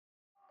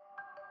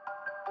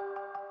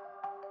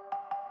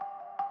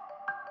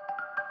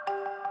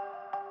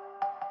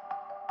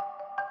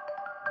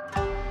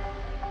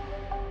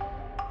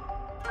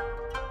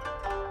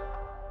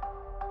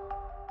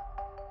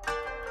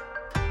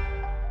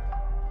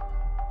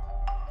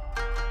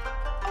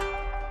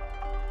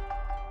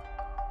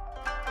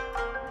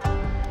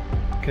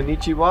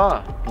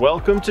Konnichiwa.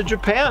 Welcome to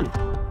Japan.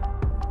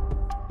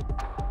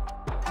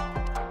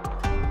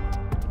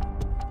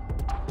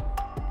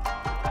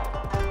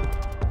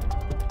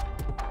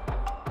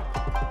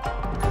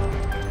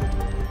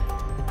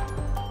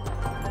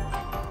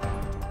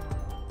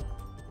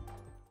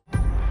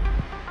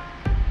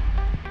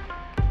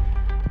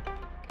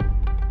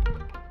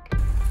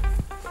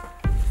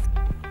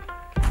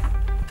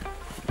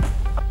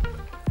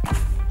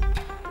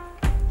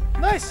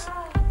 Nice.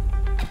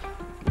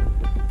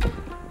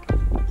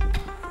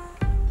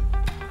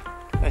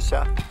 Nice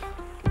shot.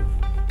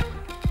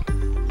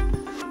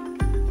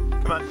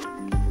 Come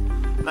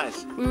on.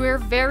 Nice. We were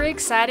very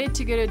excited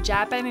to go to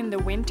Japan in the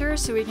winter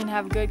so we can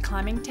have good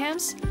climbing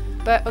temps,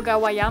 but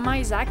Ogawayama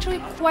is actually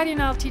quite in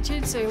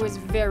altitude, so it was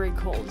very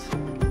cold.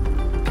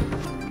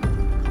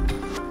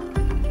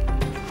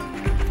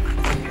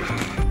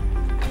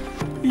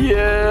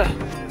 Yeah.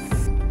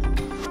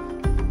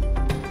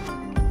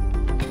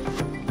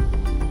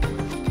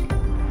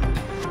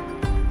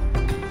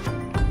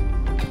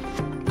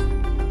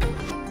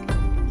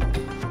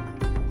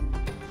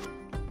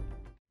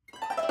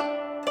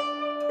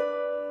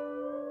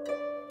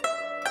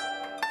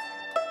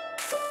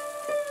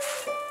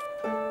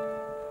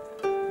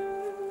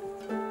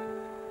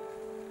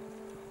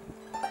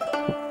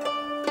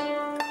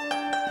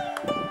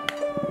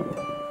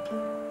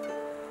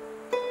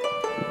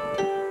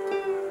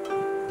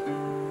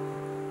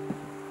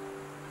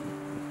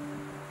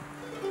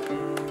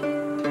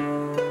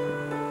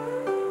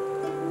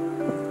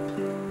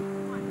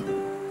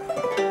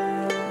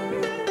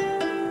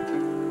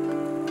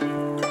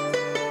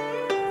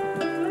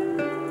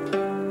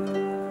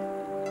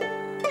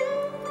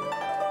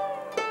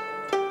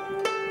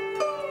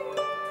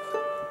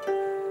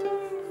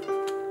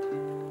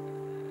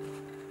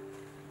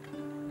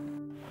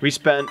 We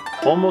spent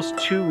almost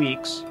 2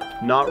 weeks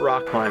not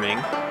rock climbing.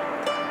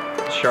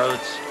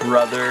 Charlotte's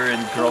brother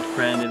and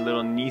girlfriend and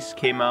little niece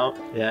came out,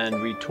 and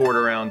we toured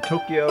around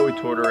Tokyo, we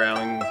toured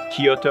around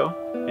Kyoto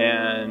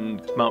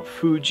and Mount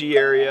Fuji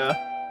area.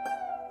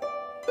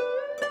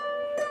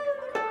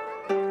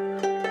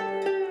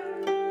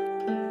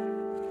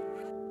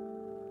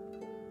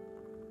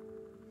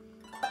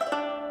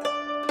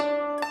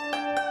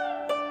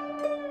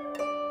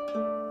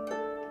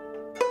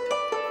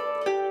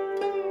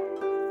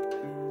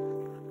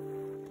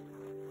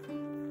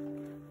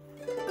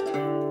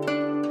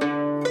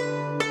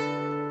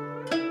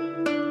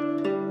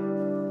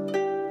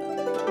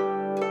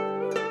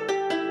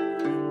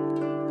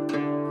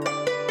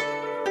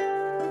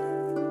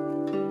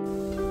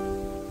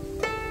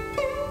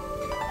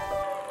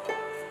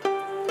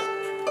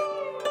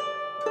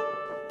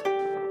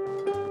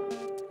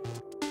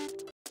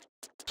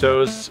 So it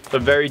was a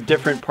very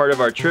different part of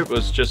our trip. It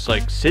was just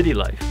like city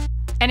life.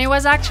 And it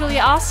was actually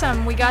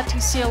awesome. We got to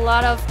see a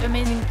lot of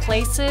amazing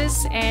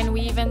places, and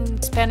we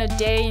even spent a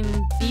day in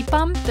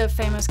Bipam, the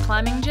famous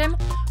climbing gym,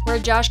 where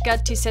Josh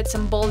got to set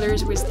some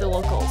boulders with the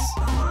locals.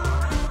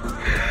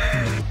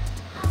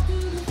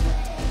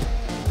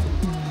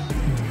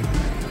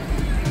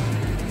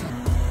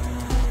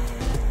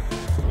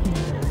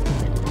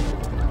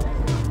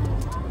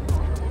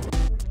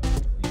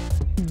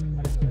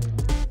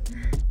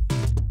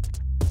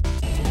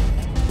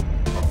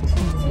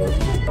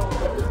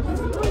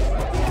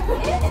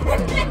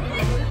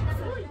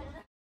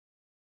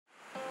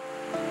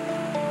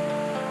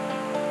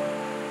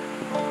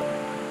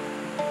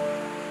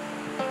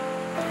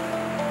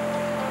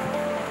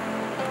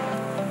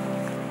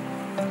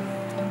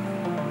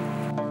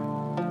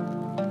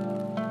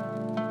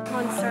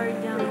 Sorry,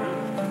 down.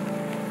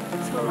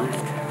 So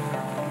left.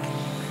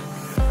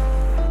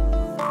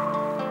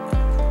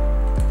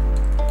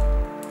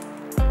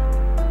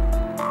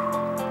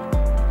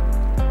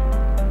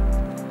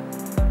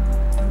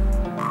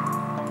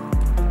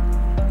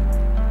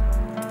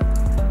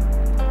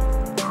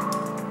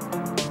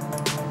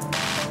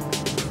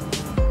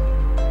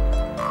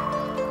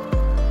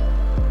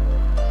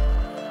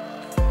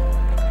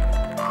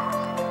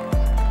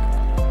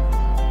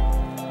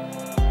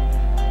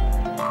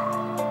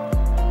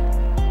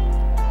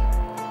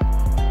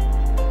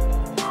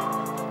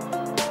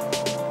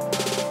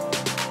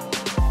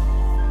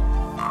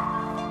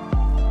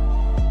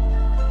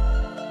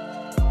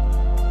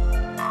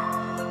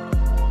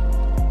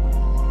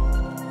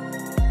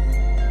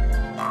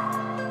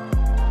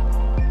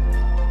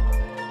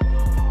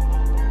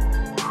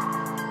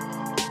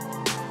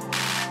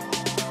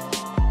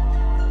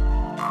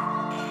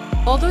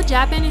 Although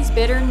Japan is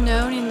better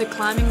known in the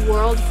climbing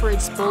world for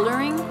its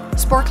bouldering,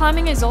 sport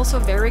climbing is also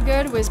very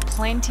good with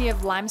plenty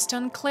of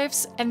limestone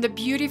cliffs and the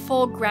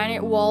beautiful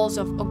granite walls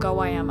of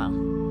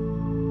Ogawayama.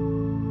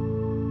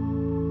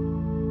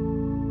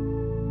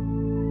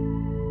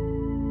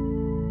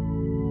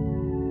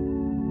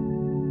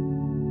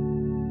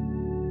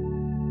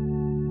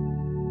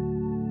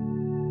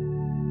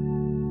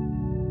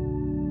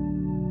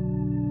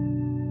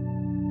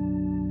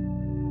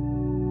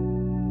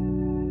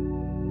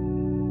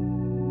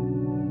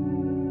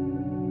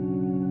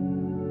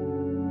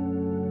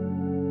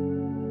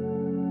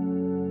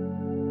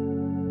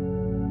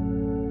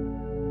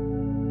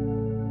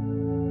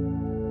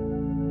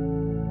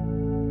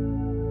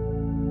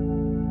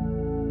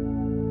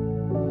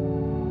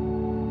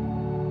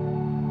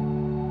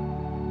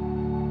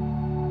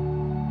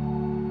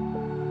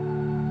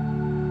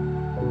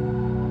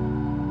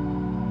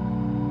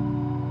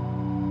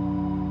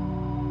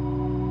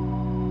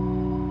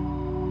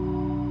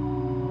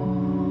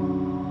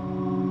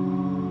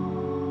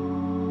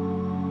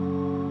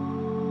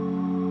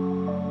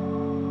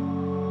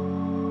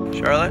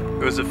 Charlotte,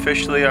 it was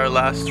officially our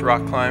last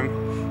rock climb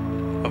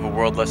of a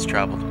world less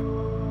traveled.